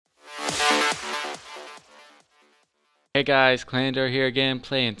Hey guys, Clandor here again,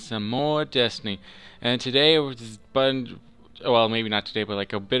 playing some more Destiny. And today, well, maybe not today, but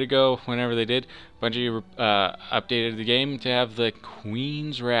like a bit ago, whenever they did, Bungie updated the game to have the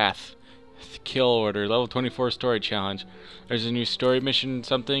Queen's Wrath kill order, level 24 story challenge. There's a new story mission,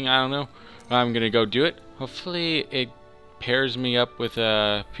 something, I don't know. I'm gonna go do it. Hopefully it pairs me up with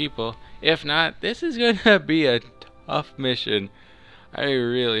people. If not, this is gonna be a tough mission. I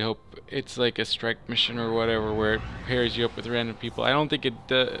really hope it's like a strike mission or whatever where it pairs you up with random people. I don't think it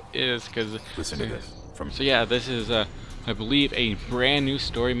is, because Listen to this. so yeah, this is I believe a brand new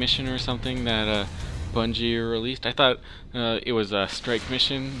story mission or something that Bungie released. I thought it was a strike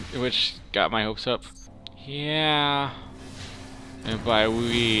mission, which got my hopes up. Yeah, and by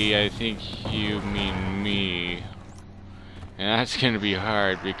we I think you mean me. And that's gonna be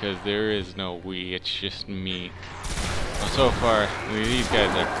hard because there is no we, it's just me. Well, so far, these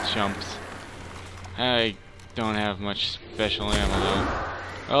guys are chumps. I don't have much special ammo though.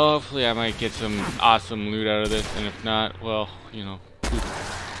 Well, hopefully I might get some awesome loot out of this, and if not, well, you know, poop.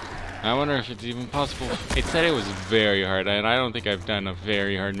 I wonder if it's even possible. It said it was very hard, and I don't think I've done a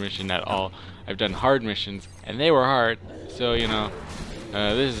very hard mission at all. I've done hard missions, and they were hard, so, you know,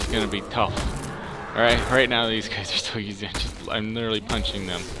 this is gonna be tough. Alright, right now these guys are so easy. I'm literally punching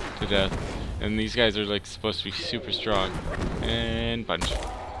them to death. And these guys are like supposed to be super strong. And punch.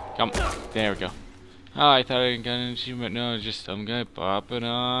 Come. There we go. Oh, I thought I got an achievement. No, it's just some guy popping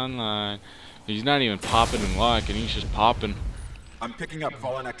online. He's not even popping and locking, he's just popping. I'm picking up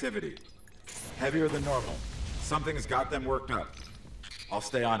fallen activity. Heavier than normal. Something's got them worked up. I'll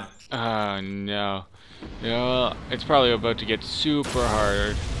stay on it. Oh no. Yeah, well, it's probably about to get super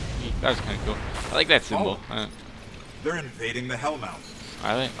hard. That was kind of cool. I like that symbol. Oh, they're invading the Hellmount.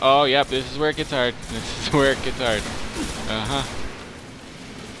 Are they? Oh, yep, this is where it gets hard. This is where it gets hard. Uh-huh.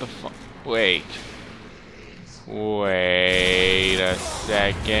 Wait. Wait a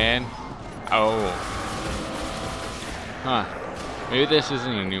second. Oh. Huh. Maybe this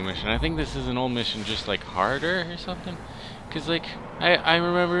isn't a new mission. I think this is an old mission, just like harder or something. Cause like, I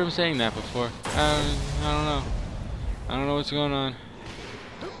remember him saying that before. I don't know. I don't know what's going on.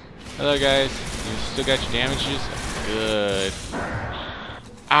 Hello guys. You still got your damages? Good.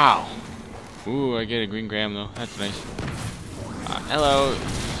 Ow! Ooh, I get a green gram though. That's nice. Hello.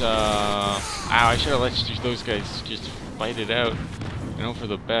 Ow, I should have let those guys just fight it out. You know, for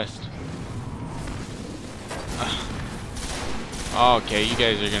the best. Okay, you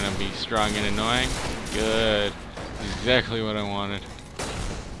guys are gonna be strong and annoying. Good. Exactly what I wanted.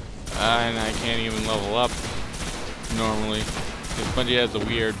 And I can't even level up normally. Because Bungie has a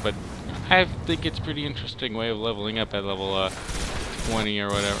weird, but I think it's pretty interesting way of leveling up at level 20 or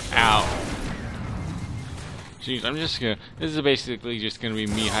whatever. Ow. Jeez, I'm just gonna. This is basically just gonna be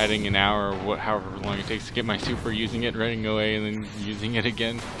me hiding an hour or however long it takes to get my super, using it, running away, and then using it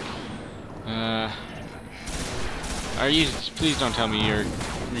again. Are you? Please don't tell me you're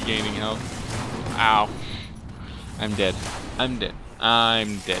regaining health. Ow. I'm dead. I'm dead.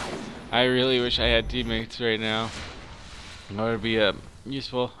 I'm dead. I really wish I had teammates right now. That would be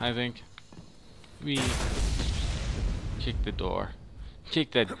useful, I think. We kick the door.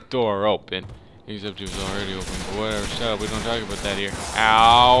 Kick that door open. Except it was already open, but whatever. Shut up, we don't talk about that here.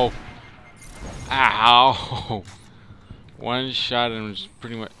 Ow! Ow! One shot and was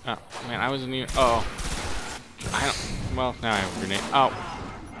pretty much. Oh, man, I wasn't even. Oh. I don't. Well, now I have a grenade. Oh.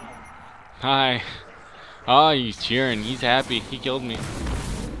 Hi. Oh, he's cheering. He's happy. He killed me.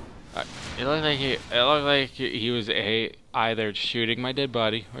 It looked like he was either shooting my dead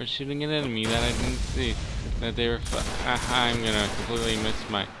body or shooting an enemy that I didn't see. That they were. I'm gonna completely miss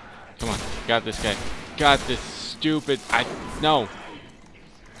my. Come on, got this guy. Got this stupid. No.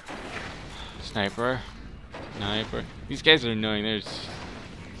 Sniper. Sniper. These guys are annoying. There's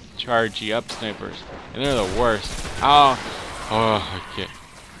chargey up snipers, and they're the worst. Oh. Oh. Okay.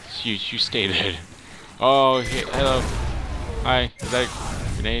 You stay dead. Oh. Hey, hello. Hi. Is that a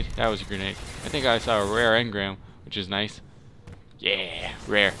grenade? That was a grenade. I think I saw a rare engram, which is nice. Yeah,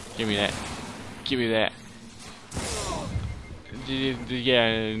 rare. Give me that. Give me that.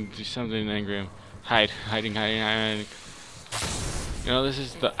 Yeah, do something engram. Hiding. You know, this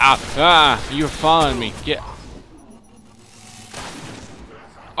is the you're following me. Get.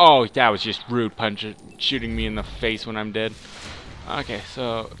 Oh, that was just rude, shooting me in the face when I'm dead. Okay,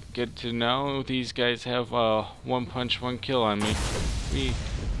 so good to know these guys have one punch, one kill on me.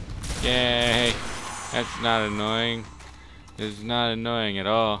 Yay! That's not annoying. It's not annoying at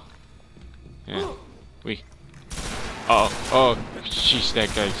all. Yeah. Oh, jeez,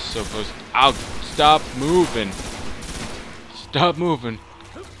 that guy's so close. Ow, stop moving. Stop moving.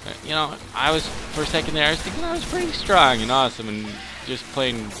 You know, I was, for a second there, I was thinking I was pretty strong and awesome and just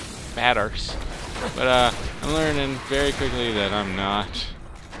plain badass. But, I'm learning very quickly that I'm not.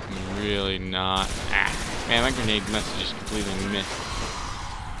 I'm really not. Ah, man, my grenade must have just completely missed.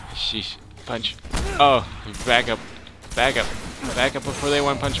 Sheesh. Punch. Oh, back up. Back up. Back up before they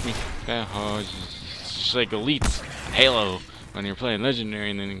one-punch me. Oh, it's just like elites. Halo. When you're playing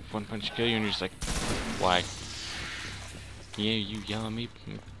Legendary and then one-punch kill you and you're just like, why? Yeah, you yell at me,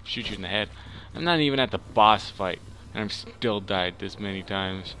 shoot you in the head. I'm not even at the boss fight, and I've still died this many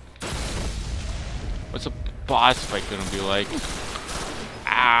times. What's a boss fight gonna be like?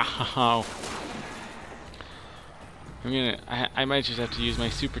 Ow! I might just have to use my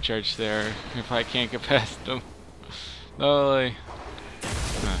supercharge there if I can't get past them. Slowly.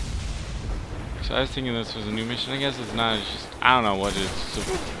 Huh. So I was thinking this was a new mission. I guess it's not. It's just, I don't know what it is. So,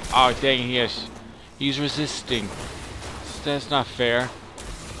 oh dang! He's resisting. That's not fair.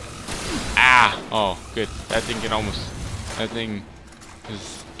 Ah! Oh, good. That thing can almost. That thing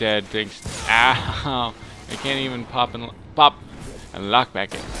is dead. Thanks. Ow! I can't even pop and lock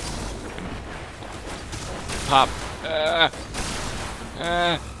back in. Pop.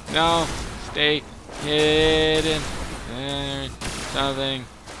 No. Stay hidden. There's something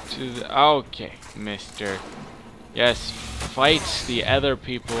to the. Okay, mister. Yes, fight the other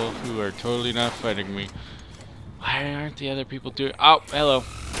people who are totally not fighting me. Why aren't the other people doing? Oh, hello.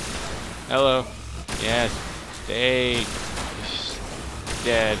 Hello. Yes. Stay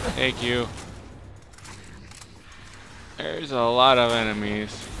dead. Thank you. There's a lot of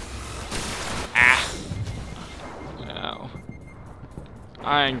enemies. Ah. No.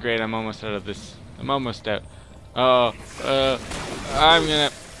 I ain't great. I'm almost out of this. I'm almost out. Oh. I'm gonna.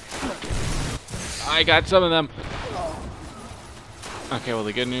 I got some of them. Okay. Well,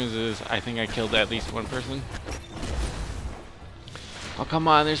 the good news is I think I killed at least one person. Oh, come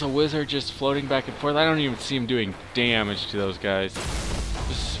on, there's a wizard just floating back and forth. I don't even see him doing damage to those guys.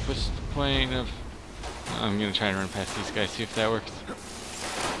 What's the point of... I'm gonna try and run past these guys, see if that works.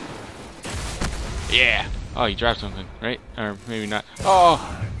 Yeah! Oh, he dropped something, right? Or maybe not. Oh!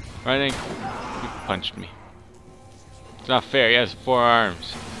 Running. He punched me. It's not fair, he has 4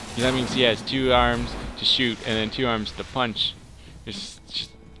 arms. That means he has 2 arms to shoot and then 2 arms to punch. It's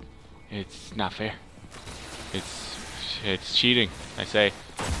not fair. It's cheating, I say.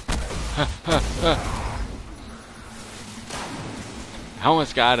 I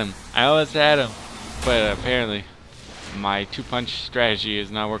almost got him. I almost had him. But apparently, my 2-punch strategy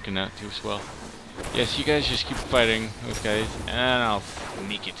is not working out too well. Yes, you guys just keep fighting those guys, and I'll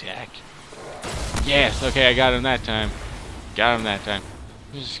sneak attack. Yes, okay, I got him that time. Got him that time.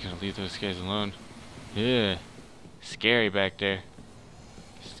 I'm just gonna leave those guys alone. Yeah. Scary back there.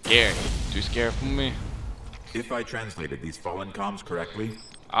 Scary. Too scary for me. If I translated these fallen comms correctly,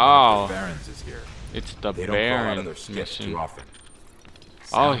 oh, the Barons is here. It's the they don't fall out of Baron their skips mission. Too often.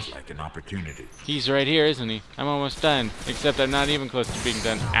 Oh, Sounds like an opportunity. He's right here, isn't he? I'm almost done. Except I'm not even close to being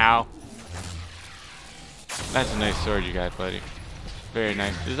done. Ow. That's a nice sword you got, buddy. Very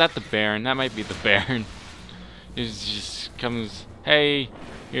nice. Is that the Baron? That might be the Baron. He just comes, hey,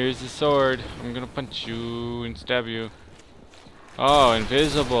 here's the sword. I'm gonna punch you and stab you. Oh,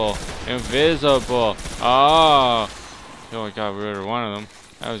 invisible. Invisible. Oh. Oh, I got rid of one of them.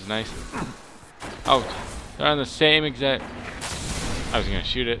 That was nice. Oh, they're on the same exact... I was gonna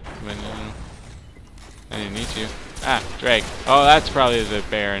shoot it, but I didn't need to. Ah, drag. Oh, that's probably the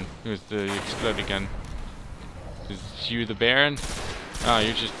Baron. It was the exploding gun. Is you the Baron? Oh,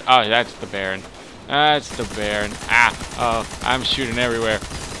 you're just... Oh, that's the Baron. That's the Baron. Ah, oh, I'm shooting everywhere.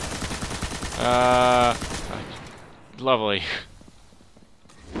 Lovely.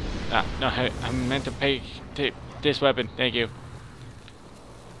 Ah, no, I meant to take this weapon. Thank you.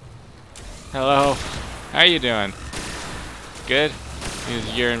 Hello. How you doing? Good?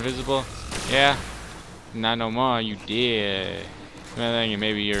 You're invisible? Yeah? Not no more, you did. Well, then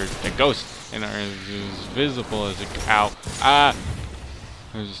maybe you're a ghost and are as visible as a cow. Ah!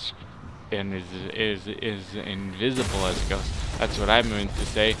 And is invisible as a ghost. That's what I meant to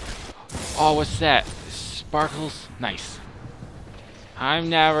say. Oh, what's that? Sparkles? Nice. I'm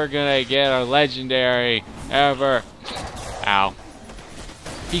never gonna get a legendary ever. Ow.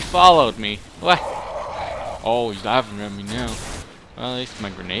 He followed me. What? Oh, he's laughing at me now. Well, at least my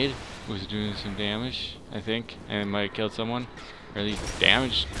grenade was doing some damage, I think. And it might have killed someone. Or at least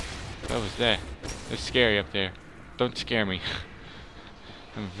damaged. What was that? It's scary up there. Don't scare me.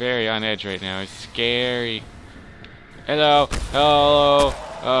 I'm very on edge right now. It's scary. Hello. Hello.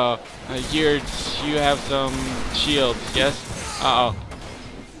 You have some shields, yes? Uh-oh.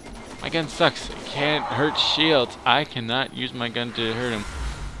 My gun sucks. It can't hurt shields. I cannot use my gun to hurt him.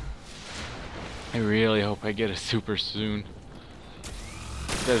 I really hope I get a super soon.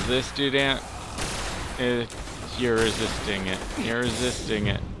 Does this do that? You're resisting it. You're resisting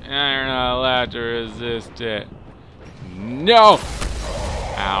it. You're not allowed to resist it. No!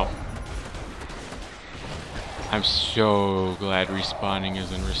 Ow. I'm so glad respawning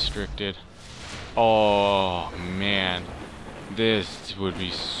isn't restricted. Oh, man. This would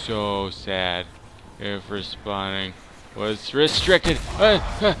be so sad if respawning was restricted.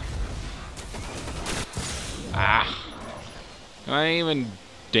 Ah. Am I even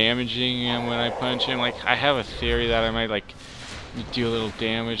damaging him when I punch him? Like, I have a theory that I might, like, do a little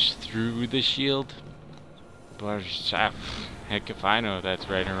damage through the shield. But, heck if I know if that's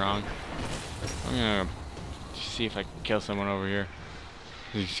right or wrong. I'm gonna see if I can kill someone over here.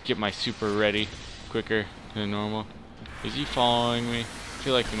 Just get my super ready quicker than normal. Is he following me? I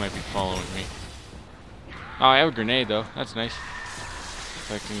feel like he might be following me. Oh, I have a grenade though. That's nice.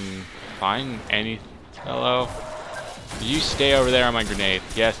 If I can find any. Hello? You stay over there on my grenade.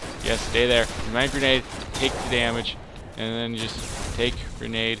 Yes, yes, stay there. My grenade, take the damage. And then just take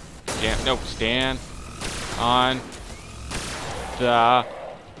grenade. Nope, stand on the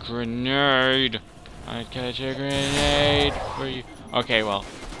grenade. I'd catch a grenade for you. Okay, well,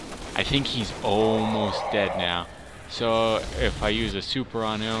 I think he's almost dead now. So if I use a super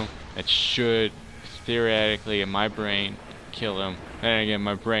on him, it should theoretically in my brain kill him. Then again,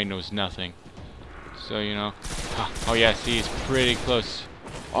 my brain knows nothing. So, you know. Oh yeah, see, he's pretty close.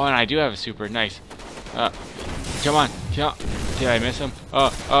 Oh, and I do have a super. Nice. Come on. Did I miss him?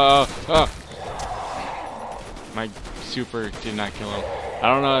 My super did not kill him. I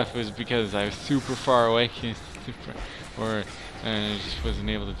don't know if it was because I was super far away, or I just wasn't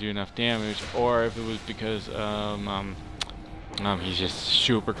able to do enough damage, or if it was because he's just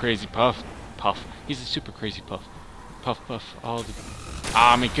super crazy puff. He's a super crazy puff. Puff. All the.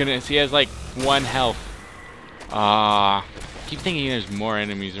 Ah, my goodness, he has like 1 health. Keep thinking there's more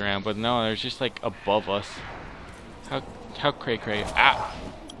enemies around, but no, there's just like above us. How cray. Ah.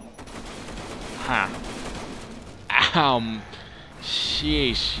 Huh.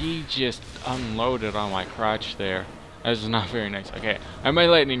 She just unloaded on my crotch there. That was not very nice. Okay, I have my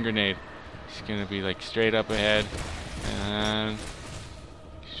lightning grenade. It's gonna be like straight up ahead. And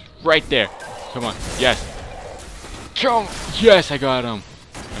right there. Come on. Yes. Come. Yes, I got him.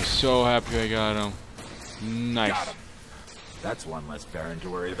 I'm so happy I got him. Nice. That's one less Baron to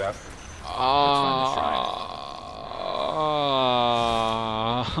worry about.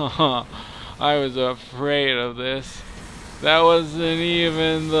 I was afraid of this. That wasn't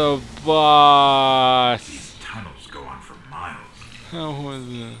even the boss. These tunnels go on for miles. How was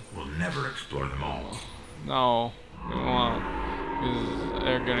it? We'll never explore them all. No, we won't. Because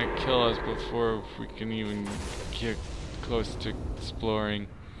they're gonna kill us before we can even get close to exploring.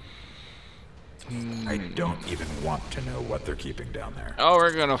 I don't even want to know what they're keeping down there. Oh,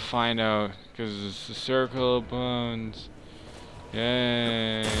 we're gonna find out. Because it's the circle of bones.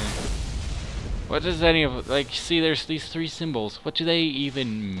 Yay. What does any of, like, see, there's these 3 symbols. What do they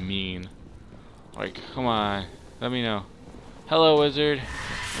even mean? Like, come on, let me know. Hello, wizard.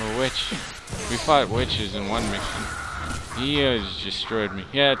 Or witch. We fought witches in one mission. He has destroyed me.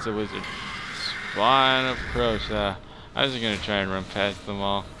 Yeah, it's a wizard. Spawn of crows. I was gonna try and run past them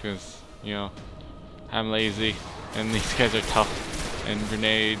all, because, you know, I'm lazy, and these guys are tough. And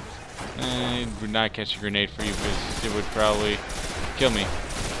grenades. I would not catch a grenade for you, because it would probably kill me.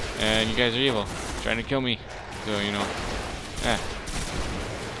 And you guys are evil, trying to kill me. So, you know.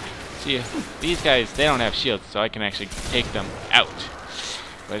 See ya. These guys, they don't have shields, so I can actually take them out.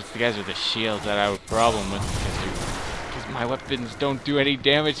 But it's the guys with the shields that I have a problem with, because my weapons don't do any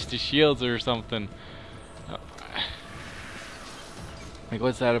damage to shields or something. Like,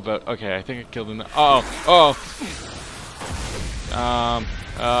 what's that about? Okay, I think I killed him.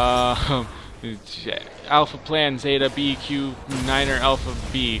 Alpha Plan Zeta BQ 9er Alpha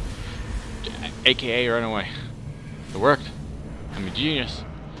B, aka Runaway. It worked. I'm a genius.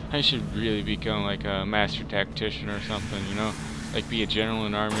 I should really become like a master tactician or something, you know? Like be a general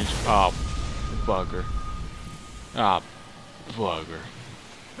in armies. Oh, bugger. Ah, bugger.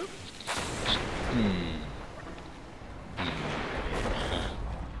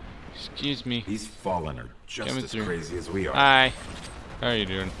 Excuse me. These fallen are just as crazy as we are. Hi. How are you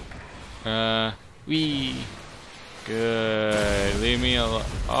doing? Good. Leave me alone.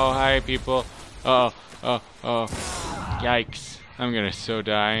 Oh, hi, people. Oh. Yikes. I'm gonna so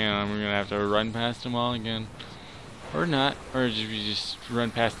die, and I'm gonna have to run past them all again. Or not. Or just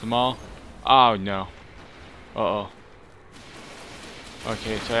run past them all. Oh, no. Uh-oh.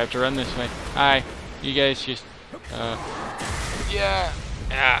 Okay, so I have to run this way. Hi. You guys just, yeah.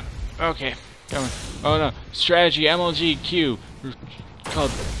 Okay. Come on. Oh no. Strategy MLG-Q.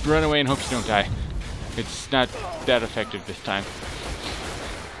 Called run away and hope you don't die. It's not that effective this time.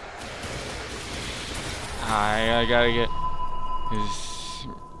 I gotta get this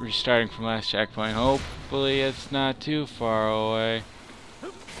restarting from last checkpoint. Hopefully it's not too far away.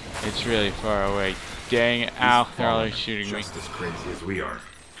 It's really far away. Dang it. Ow, they're all shooting me. Just as crazy as we are.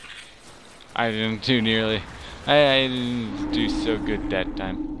 I didn't do nearly. I didn't do so good that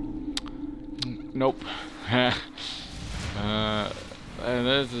time. Nope. And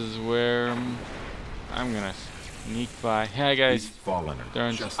this is where I'm gonna sneak by. Hi guys. These fallen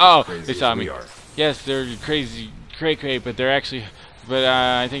are just oh, as crazy they saw as me. we are. Yes, they're crazy, cray, but they're actually. But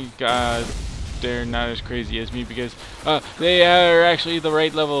I think they're not as crazy as me because they are actually the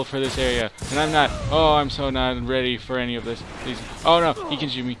right level for this area, and I'm not. Oh, I'm so not ready for any of this. Oh no, he can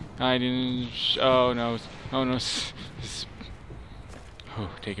shoot me. I didn't. Oh no. Oh no. Oh,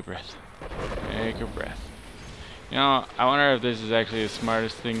 take a breath. Take a breath. You know, I wonder if this is actually the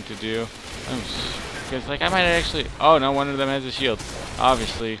smartest thing to do. Because, like, I might actually... Oh, no, one of them has a shield.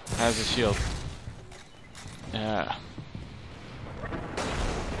 Obviously, has a shield. Yeah.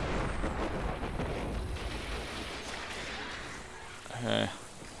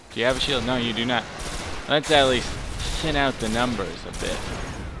 Do you have a shield? No, you do not. Let's at least thin out the numbers a bit.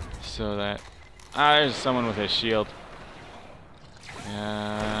 So that... Ah, there's someone with a shield.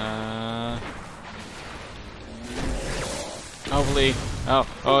 Hopefully, oh,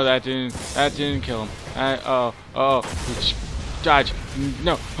 that didn't kill him. Dodge.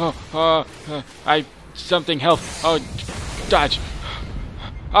 No, something health. Oh, dodge.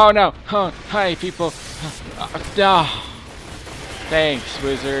 Oh no, hi people. No. Thanks,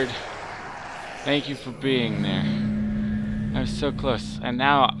 wizard. Thank you for being there. I was so close, and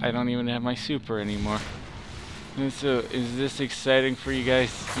now I don't even have my super anymore. And so, is this exciting for you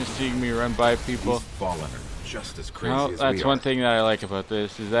guys? Just seeing me run by people? These fallen are just as crazy as we That's are. one thing that I like about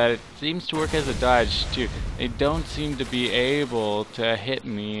this, is that it seems to work as a dodge too. They don't seem to be able to hit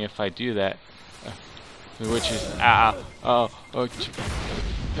me if I do that, which is oh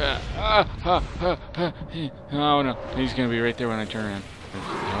no, he's gonna be right there when I turn around.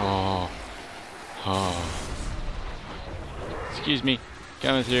 Oh, excuse me,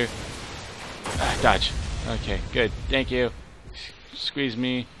 coming through. Dodge. Okay, good. Thank you. Squeeze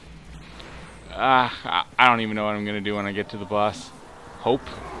me. I don't even know what I'm gonna do when I get to the boss. Hope.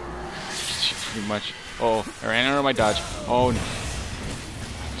 Pretty much. Oh, I ran out of my dodge. Oh no.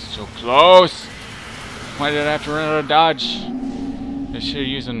 So close. Why did I have to run out of dodge? I should have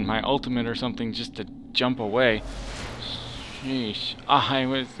used my ultimate or something just to jump away. Sheesh. I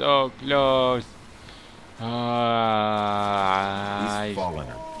was so close. These fallen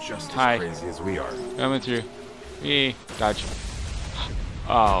are just as crazy as we are. Coming through. Dodge.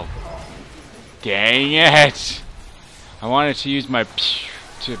 Oh. Dang it! I wanted to use my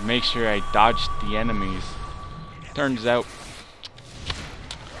to make sure I dodged the enemies. Turns out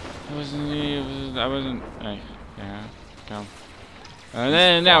I wasn't. Yeah, come. And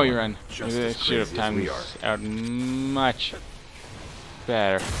then now we run. Should have timed this out much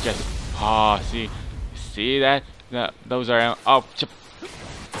better. Just see that? Those are oh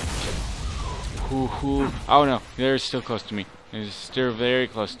no, they're still close to me. They're still very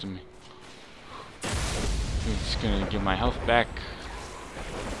close to me. I'm just gonna give my health back.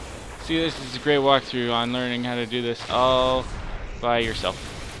 See, this is a great walkthrough on learning how to do this all by yourself.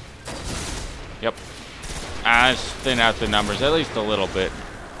 Yep. Let's thin out the numbers at least a little bit.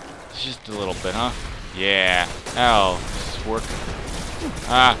 Just a little bit, huh? Yeah. That'll just work.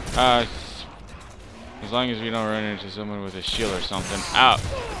 As long as we don't run into someone with a shield or something. Ow.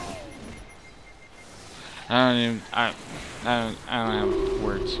 I don't have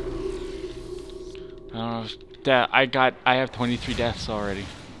words. I don't know. I have 23 deaths already.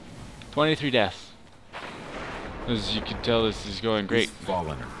 23 deaths. As you can tell, this is going great. These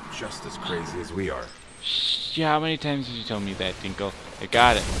fallen are just as crazy as we are. Yeah, how many times did you tell me that, Dinkle? I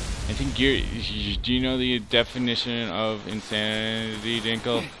got it. I think do you know the definition of insanity,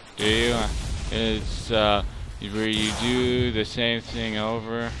 Dinkle? Do you? It's where you do the same thing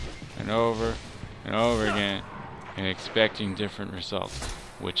over and over and over again and expecting different results.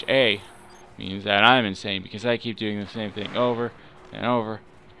 Which A means that I'm insane because I keep doing the same thing over and over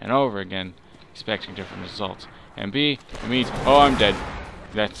and over again, expecting different results. And B, it means, oh, I'm dead.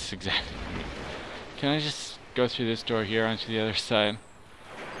 That's exactly what I mean. Can I just go through this door here onto the other side?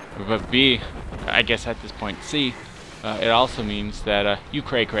 But B, I guess at this point, C, it also means that you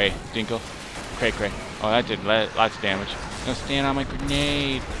cray, Dinkle. Cray. Oh, that did lots of damage. No, stand on my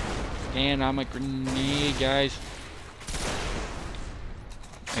grenade. Stand on my grenade, guys.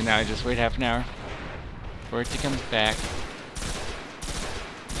 And now I just wait half an hour for it to come back.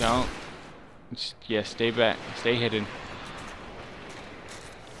 Don't. Yeah, stay back. Stay hidden.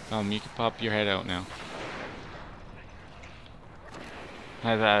 You can pop your head out now.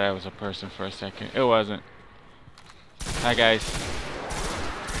 I thought that was a person for a second. It wasn't. Hi guys.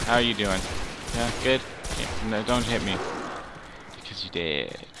 How are you doing? Yeah, good? Yeah, no, don't hit me. Because you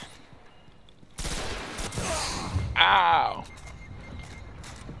did. Ow!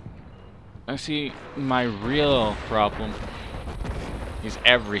 I see, my real problem is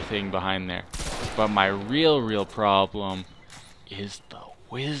everything behind there. But my real problem is the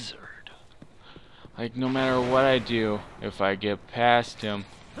wizard. Like, no matter what I do, if I get past him,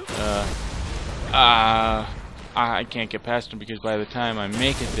 I can't get past him because by the time I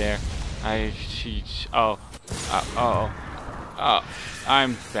make it there, I'm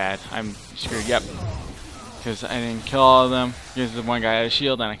bad. I'm screwed. Yep. Because I didn't kill all of them. Because the one guy had a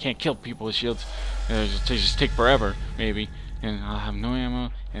shield, and I can't kill people with shields. They just take forever, maybe. And I'll have no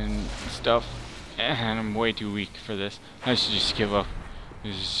ammo and stuff. And I'm way too weak for this. I should just give up.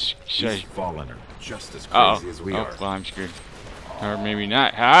 These fallen are just as crazy as we are. Well, I'm screwed. Or maybe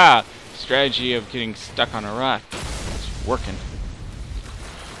not. Ah! Strategy of getting stuck on a rock. It's working.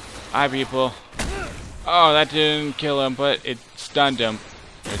 Hi, people. Oh, that didn't kill him, but it stunned him.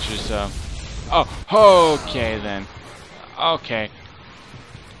 Which is, oh, okay then. Okay.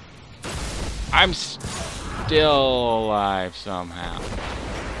 I'm still alive somehow.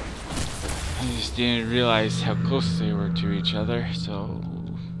 I just didn't realize how close they were to each other, so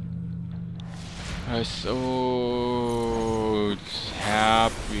I was so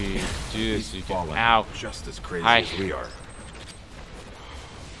happy to do this again. Ow! Just as crazy as we are.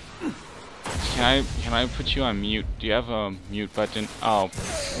 Can I put you on mute? Do you have a mute button? Oh,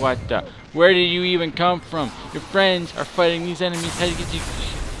 what the? Where did you even come from? Your friends are fighting these enemies. How did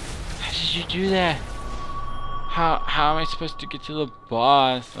you do that? How am I supposed to get to the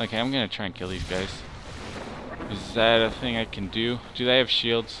boss? Okay, I'm gonna try and kill these guys. Is that a thing I can do? Do they have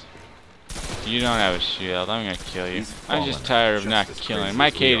shields? You don't have a shield. I'm gonna kill you. I'm just tired of not killing. My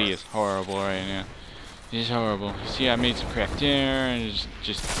Katie is horrible right now. She's horrible. See, I made some cracked dinner and it's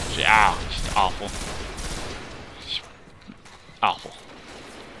just awful. Just awful.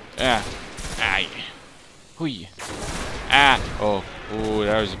 Yeah. Ah, yeah. Hoo-yah. Ah. Oh,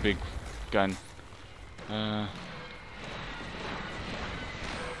 that was a big gun.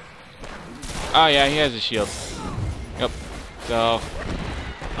 Oh yeah, he has a shield. Yep. So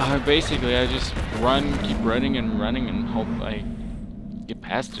basically, I just keep running and hope I get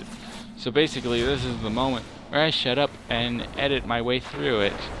past it. So basically, this is the moment where I shut up and edit my way through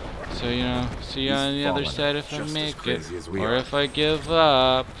it. So you know, see you on the other side if I make it, or if I give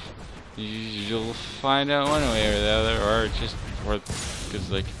up. You'll find out one way or the other, or because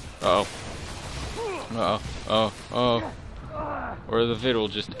like, or the vid will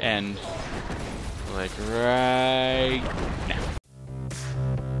just end, like right now.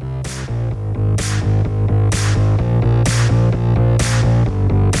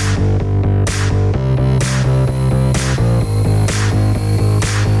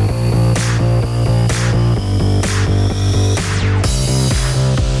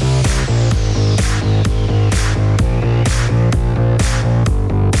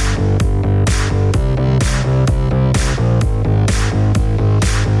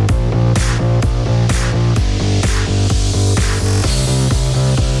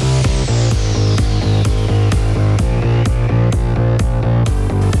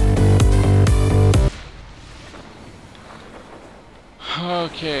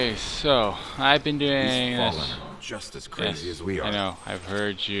 Okay, so I've been doing this. Just as crazy as we are. I know. I've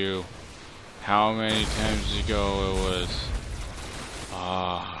heard you. How many times ago it was?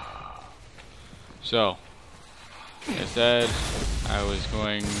 So I said I was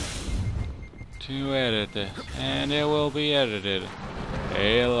going to edit this, and it will be edited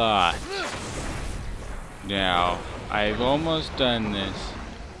a lot. Now I've almost done this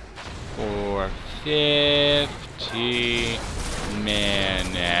for 50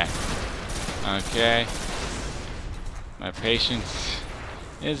 minutes. Okay? My patience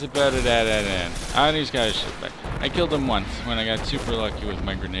is about at that end. I just got his shit back. I killed him once when I got super lucky with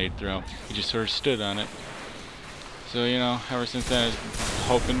my grenade throw. He just sort of stood on it. So, you know, ever since then I was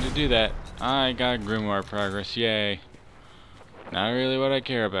hoping to do that. I got Grimoire progress, yay. Not really what I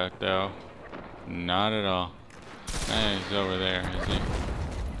care about though. Not at all. He's over there, is he?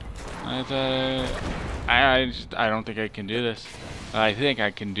 I thought I don't think I can do this. I think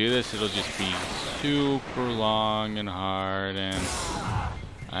I can do this. It'll just be super long and hard, and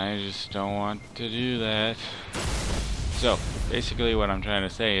I just don't want to do that. So, basically what I'm trying to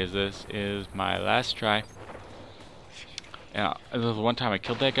say is this is my last try. And the one time I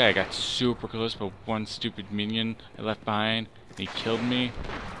killed that guy, I got super close, but one stupid minion I left behind, he killed me.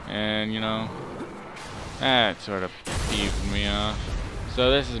 And, you know, that sort of peeved me off. So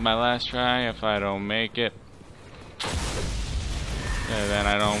this is my last try. If I don't make it, then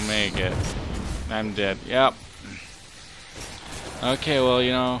I don't make it. I'm dead. Yep. Okay, well,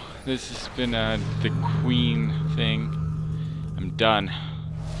 you know, this has been the queen thing. I'm done.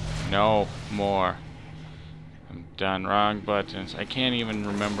 No more. I'm done. Wrong buttons. I can't even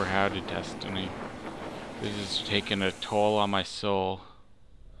remember how to Destiny. This is taking a toll on my soul.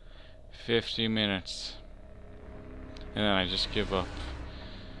 50 minutes. And then I just give up.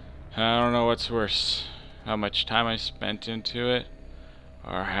 I don't know what's worse. How much time I spent into it,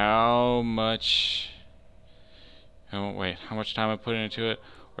 or how much time I put into it,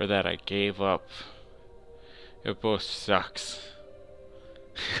 or that I gave up. It both sucks.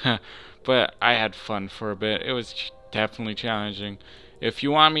 But I had fun for a bit. It was definitely challenging. If you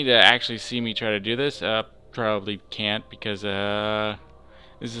want me to actually see me try to do this, probably can't, because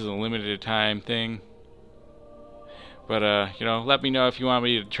this is a limited time thing. But you know, let me know if you want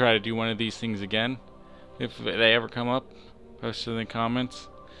me to try to do one of these things again. If they ever come up, post in the comments.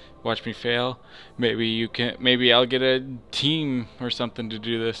 Watch me fail. Maybe I'll get a team or something to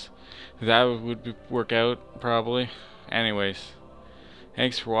do this. That would work out probably. Anyways,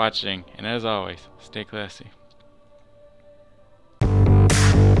 thanks for watching, and as always, stay classy.